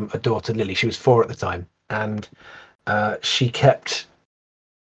a daughter, Lily. She was 4 at the time, and she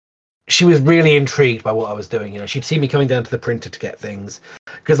was really intrigued by what I was doing. She'd seen me coming down to the printer to get things,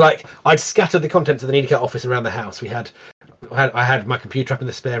 because like I'd scattered the contents of the Needicare office around the house. I had my computer up in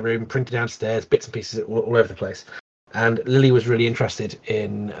the spare room, printed downstairs, bits and pieces all over the place. And Lily was really interested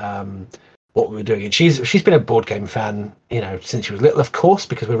in what we were doing, and she's been a board game fan, since she was little, of course,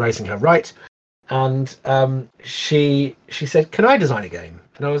 because we're raising her right. And she said, "Can I design a game?"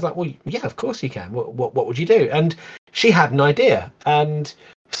 And I was like, "Well, yeah, of course you can. What would you do?" And she had an idea, and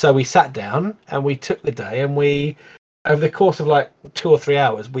so we sat down and we took the day, and we, over the course of like 2 or 3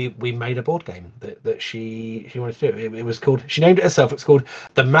 hours, we made a board game that she wanted to do. It was called, she named it herself. It's called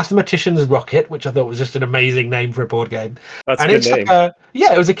The Mathematician's Rocket, which I thought was just an amazing name for a board game. That's a good name.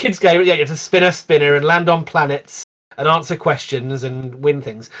 It was a kid's game. Yeah, you had to spin a spinner and land on planets and answer questions and win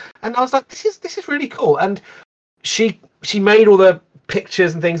things. And I was like, this is really cool. And she made all the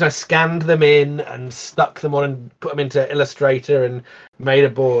pictures and things. I scanned them in and stuck them on and put them into Illustrator and made a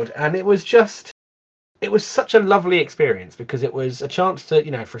board. And it was such a lovely experience, because it was a chance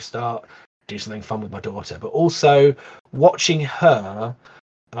to, for a start, do something fun with my daughter, but also watching her.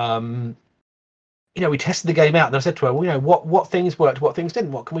 We tested the game out, and I said to her, "Well, what things worked, what things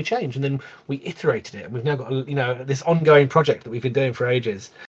didn't, what can we change?" And then we iterated it, and we've now got this ongoing project that we've been doing for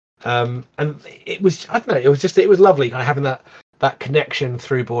ages. And it was, I don't know, it was lovely kind of having that connection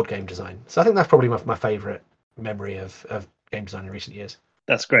through board game design. So I think that's probably my favourite memory of game design in recent years.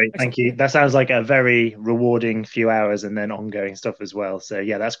 That's great. Thank you. That sounds like a very rewarding few hours and then ongoing stuff as well. So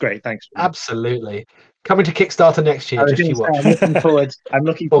yeah, that's great. Thanks. Absolutely. Coming to Kickstarter next year. Just you watch. I'm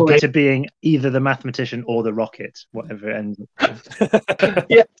looking forward to being either the mathematician or the rocket, whatever it ends up.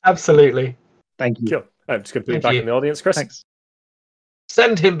 Yeah, absolutely. Thank you. Cool. I'm just going to put you back in the audience, Chris. Thanks.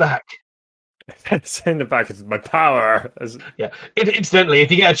 Send him back. Send him back. It's my power. Yeah. Incidentally,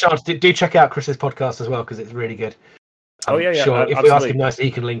 if you get a chance, do check out Chris's podcast as well, because it's really good. Sure, if absolutely. We ask him nicely,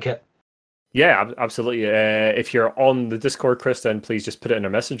 he can link it. Yeah, absolutely. If you're on the Discord, Chris, then please just put it in our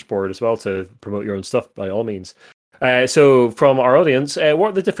message board as well to promote your own stuff, by all means. So from our audience, what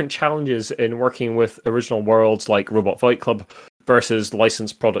are the different challenges in working with original worlds like Robot Fight Club versus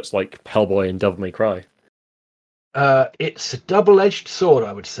licensed products like Hellboy and Devil May Cry? It's a double-edged sword,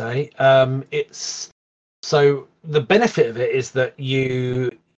 I would say. So the benefit of it is that you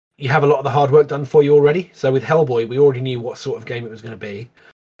have a lot of the hard work done for you already. So with Hellboy, we already knew what sort of game it was going to be,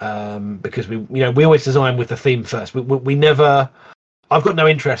 because we always design with the theme first. We never. I've got no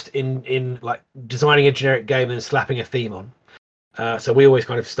interest in like designing a generic game and slapping a theme on. So we always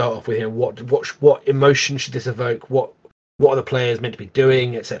kind of start off with what emotion should this evoke? What are the players meant to be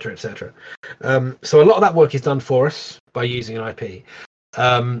doing, etc., etc. So a lot of that work is done for us by using an IP.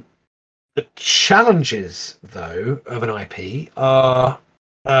 The challenges, though, of an IP are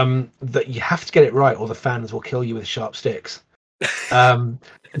that you have to get it right, or the fans will kill you with sharp sticks.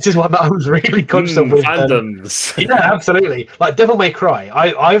 This is what I was really constant with. Fandoms. Yeah, absolutely. Like Devil May Cry.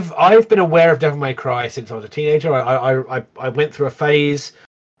 I've been aware of Devil May Cry since I was a teenager. I went through a phase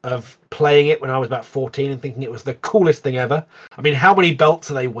of playing it when I was about 14 and thinking it was the coolest thing ever. I mean, how many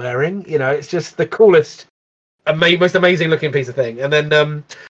belts are they wearing? It's just the coolest most amazing looking piece of thing. And then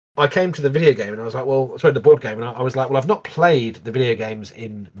I came to the video game and I was like, well, sorry, the board game, and I was like, well, I've not played the video games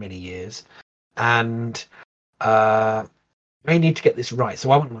in many years, and I need to get this right.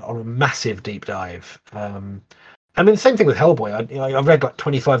 So I went on a massive deep dive. I mean, the same thing with Hellboy. I've read like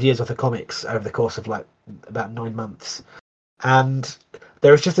 25 years worth of comics over the course of like about 9 months, and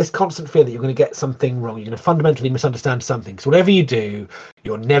there is just this constant fear that you're going to get something wrong. You're going to fundamentally misunderstand something. So whatever you do,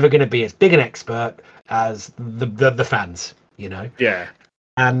 you're never going to be as big an expert as the fans. You know. Yeah.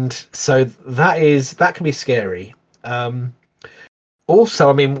 And so that can be scary. Also,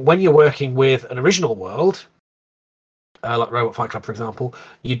 I mean, when you're working with an original world, like Robot Fight Club, for example,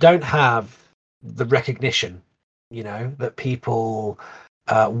 you don't have the recognition, that people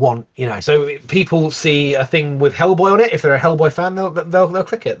want. So people see a thing with Hellboy on it. If they're a Hellboy fan, they'll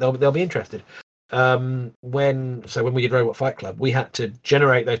click it. They'll be interested. When we did Robot Fight Club, we had to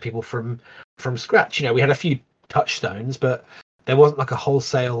generate those people from scratch. We had a few touchstones, but there wasn't like a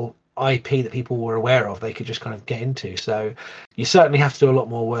wholesale IP that people were aware of. They could just kind of get into. So you certainly have to do a lot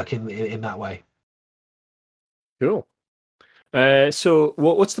more work in that way. Cool. So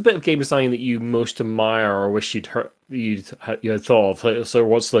what's the bit of game design that you most admire or wish you had thought of? So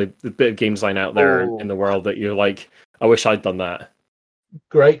what's the bit of game design out there in the world that you're like, I wish I'd done that?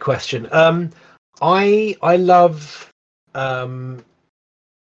 Great question. I love game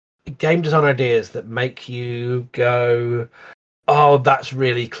design ideas that make you go, oh, that's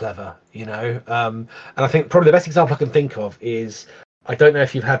really clever, and I think probably the best example I can think of is, I don't know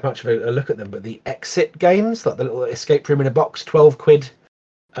if you've had much of a look at them, but the Exit games, like the little escape room in a box, 12 quid.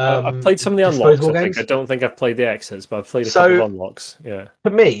 I've played some of the unlocks. I don't think I've played the Exits, but I've played a couple of unlocks. Yeah.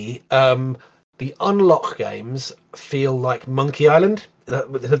 For me, the unlock games feel like Monkey Island.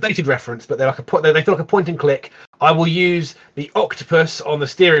 It's a dated reference, but they feel like a point and click. I will use the octopus on the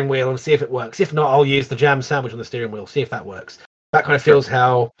steering wheel and see if it works. If not, I'll use the jam sandwich on the steering wheel, see if that works. That kind of feels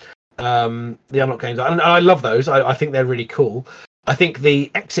how the unlock games are. And I love those. I think they're really cool. I think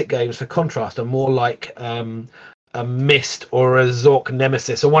the Exit games, for contrast, are more like a Myst or a Zork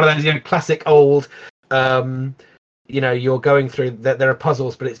Nemesis, or one of those classic old. You're going through. There are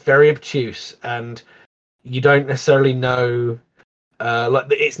puzzles, but it's very obtuse, and you don't necessarily know.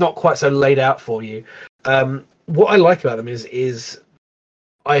 It's not quite so laid out for you. What I like about them is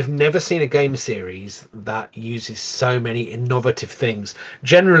I've never seen a game series that uses so many innovative things.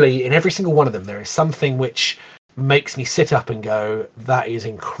 Generally, in every single one of them, there is something which makes me sit up and go, that is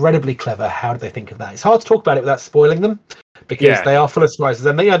incredibly clever. How did they think of that? It's hard to talk about it without spoiling them, because they are full of surprises,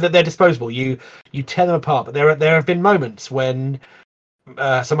 and they're disposable. You tear them apart, but there have been moments when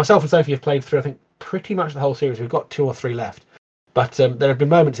so myself and Sophie have played through, I think, pretty much the whole series. We've got 2 or 3 left, but there have been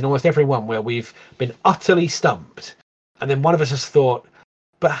moments in almost every one where we've been utterly stumped, and then one of us has thought,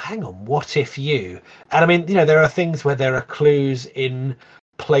 but hang on, what if you? And I mean, there are things where there are clues in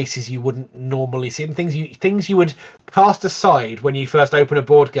places you wouldn't normally see, and things you would cast aside when you first open a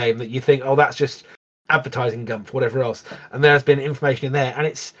board game, that you think, oh, that's just advertising gumph, whatever else, and there's been information in there, and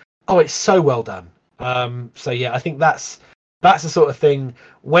it's so well done. So yeah, I think that's the sort of thing,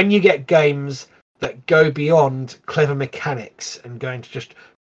 when you get games that go beyond clever mechanics and going to just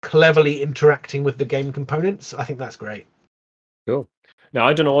cleverly interacting with the game components, I think that's great. Cool. Now,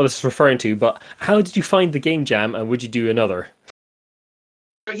 I don't know what this is referring to, but how did you find the game jam, and would you do another?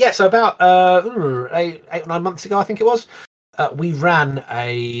 Yeah, so about 8 or 9 months ago, I think it was, we ran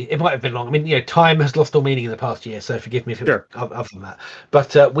it might have been long. I mean, time has lost all meaning in the past year, so forgive me if it was other than that.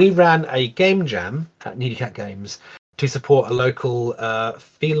 But we ran a game jam at Needy Cat Games to support a local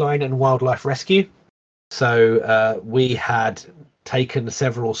feline and wildlife rescue. So we had taken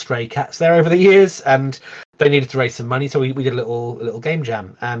several stray cats there over the years, and they needed to raise some money, so we did a little game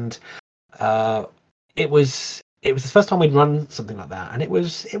jam, and it was the first time we'd run something like that, and it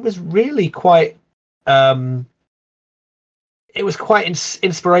was really quite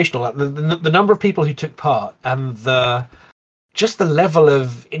inspirational. Like the number of people who took part, and the level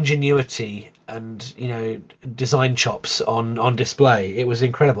of ingenuity and design chops on display. It was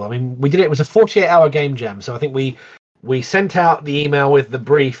incredible. I mean, we did it. It was a 48-hour game jam, so I think we sent out the email with the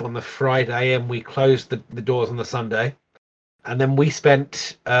brief on the Friday, and we closed the doors on the Sunday, and then we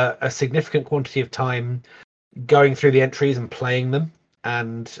spent a significant quantity of time going through the entries and playing them.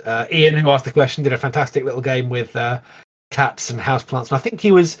 And Ian, who asked the question, did a fantastic little game with cats and houseplants. And I think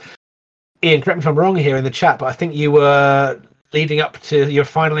he was, Ian, correct me if I'm wrong here in the chat, but I think you were leading up to your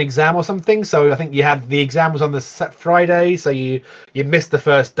final exam or something. So I think you had the exam was on the Friday, so you missed the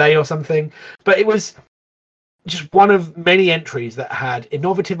first day or something. But it was just one of many entries that had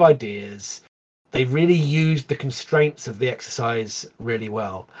innovative ideas. They really used the constraints of the exercise really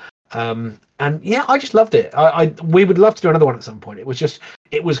well. And yeah, I just loved it. We would love to do another one at some point. It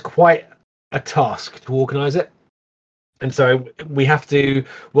was quite a task to organise it, and so we'll have to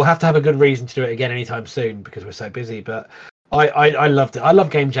have a good reason to do it again anytime soon because we're so busy. But I loved it. I love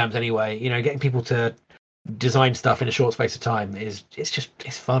game jams anyway. Getting people to design stuff in a short space of time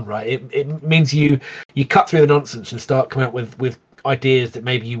it's fun, right? It means you cut through the nonsense and start coming up with ideas that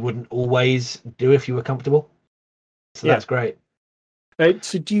maybe you wouldn't always do if you were comfortable. So that's great.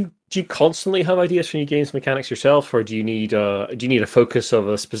 So do you constantly have ideas for new games mechanics yourself, or do you need a focus of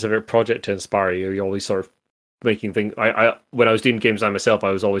a specific project to inspire you? Are you always sort of making things? I when I was doing game design myself,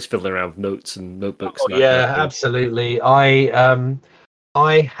 I was always fiddling around with notes and notebooks. Oh, yeah, absolutely.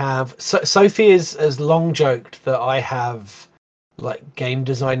 I have Sophie has long joked that I have like game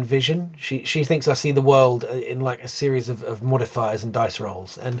design vision. She thinks I see the world in like a series of modifiers and dice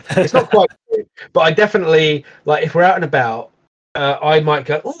rolls, and it's not quite true. But I definitely, like, if we're out and about, I might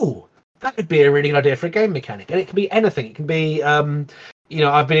go, "Ooh, that could be a really good idea for a game mechanic," and it can be anything. It can be,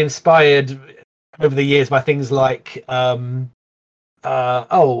 I've been inspired over the years by things like, driving on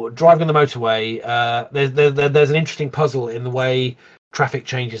the motorway. There's an interesting puzzle in the way traffic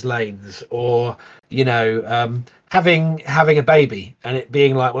changes lanes, or having a baby and it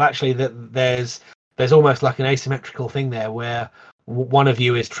being like, well, actually that there's almost like an asymmetrical thing there where one of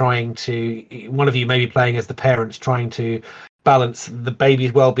you may be playing as the parents trying to balance the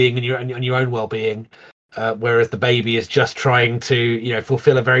baby's well-being and your own well-being, whereas the baby is just trying to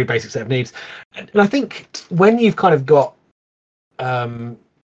fulfill a very basic set of needs. And I think when you've kind of got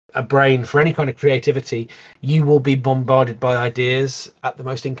a brain for any kind of creativity, you will be bombarded by ideas at the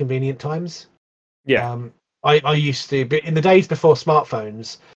most inconvenient times. I used to, but in the days before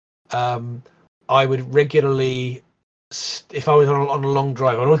smartphones, I would regularly, if I was on a long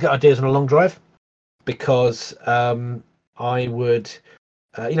drive, I'd always get ideas on a long drive because I would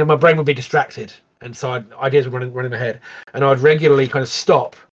my brain would be distracted, and so ideas would run in my head, and I'd regularly kind of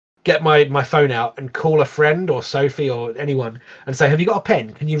stop, get my phone out and call a friend or Sophie or anyone and say, "Have you got a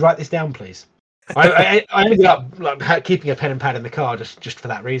pen? Can you write this down, please?" I ended up like keeping a pen and pad in the car just for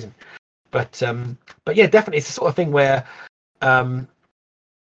that reason. But yeah, definitely it's the sort of thing where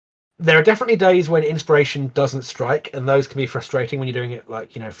there are definitely days when inspiration doesn't strike, and those can be frustrating when you're doing it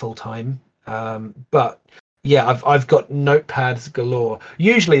like full time. But yeah, I've got notepads galore.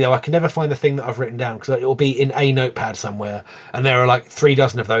 Usually, though, I can never find the thing that I've written down because it will be in a notepad somewhere, and there are like 3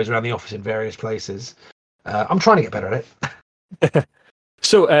 dozen of those around the office in various places. I'm trying to get better at it.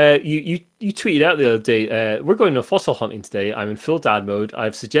 So you tweeted out the other day, we're going to fossil hunting today. I'm in full dad mode.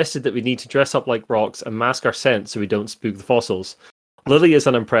 I've suggested that we need to dress up like rocks and mask our scent so we don't spook the fossils. Lily is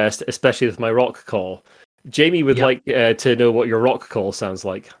unimpressed, especially with my rock call. Jamie would like to know what your rock call sounds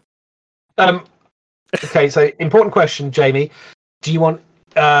like. Okay, so important question, Jamie. Do you want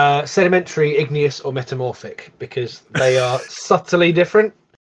sedimentary, igneous, or metamorphic? Because they are subtly different.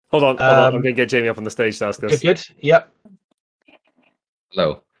 Hold on. I'm going to get Jamie up on the stage to ask this. Good. Yep.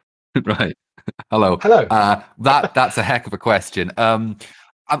 Hello. Right. Hello. That's a heck of a question. I'm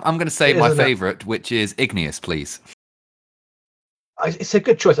going to say my favourite, which is igneous, please. It's a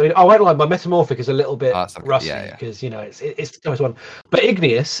good choice. I mean, I won't lie, my metamorphic is a little bit rusty because it's the toughest one. But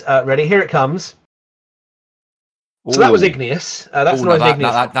igneous, ready? Here it comes. So that was igneous. That's not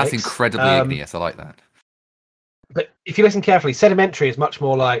igneous. That's incredibly igneous. I like that. But if you listen carefully, sedimentary is much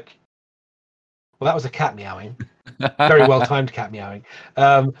more like. Well, that was a cat meowing. Very well timed cat meowing.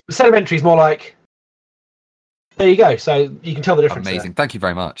 But sedimentary is more like. There you go. So you can tell the difference. Amazing. Thank you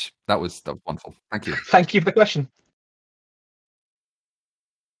very much. That was wonderful. Thank you. Thank you for the question.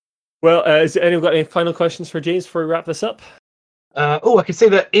 Well, has anyone got any final questions for James before we wrap this up? I can see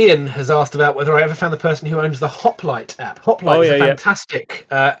that Ian has asked about whether I ever found the person who owns the Hoplite app. Hoplite is a fantastic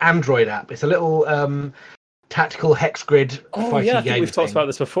Android app. It's a little tactical hex grid fighting game. I think we've talked about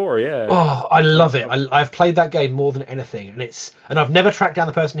this before. Yeah. Oh, I love it. I've played that game more than anything, and I've never tracked down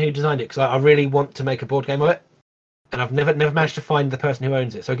the person who designed it because I really want to make a board game of it, and I've never managed to find the person who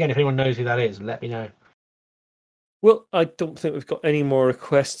owns it. So again, if anyone knows who that is, let me know. Well, I don't think we've got any more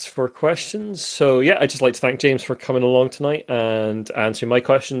requests for questions. So, yeah, I'd just like to thank James for coming along tonight and answering my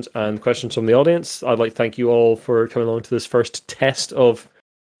questions and questions from the audience. I'd like to thank you all for coming along to this first test of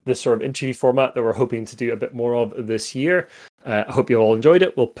this sort of interview format that we're hoping to do a bit more of this year. I hope you all enjoyed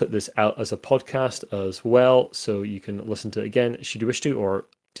it. We'll put this out as a podcast as well, so you can listen to it again should you wish to, or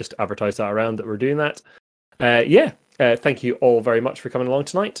just advertise that around that we're doing that. Thank you all very much for coming along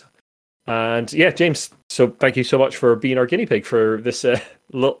tonight. And yeah, James, so thank you so much for being our guinea pig for this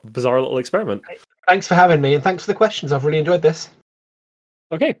bizarre little experiment. Thanks for having me, and thanks for the questions. I've really enjoyed this.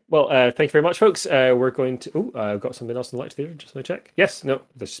 Okay, well, thank you very much, folks. We're going to... Oh, I've got something else on the light there. Just want to check. Yes, no,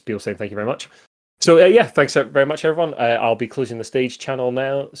 there's people saying thank you very much. So, yeah, thanks very much, everyone. I'll be closing the stage channel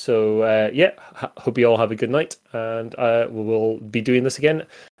now. So, yeah, hope you all have a good night. And we'll be doing this again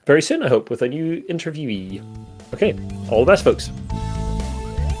very soon, I hope, with a new interviewee. Okay, all the best, folks.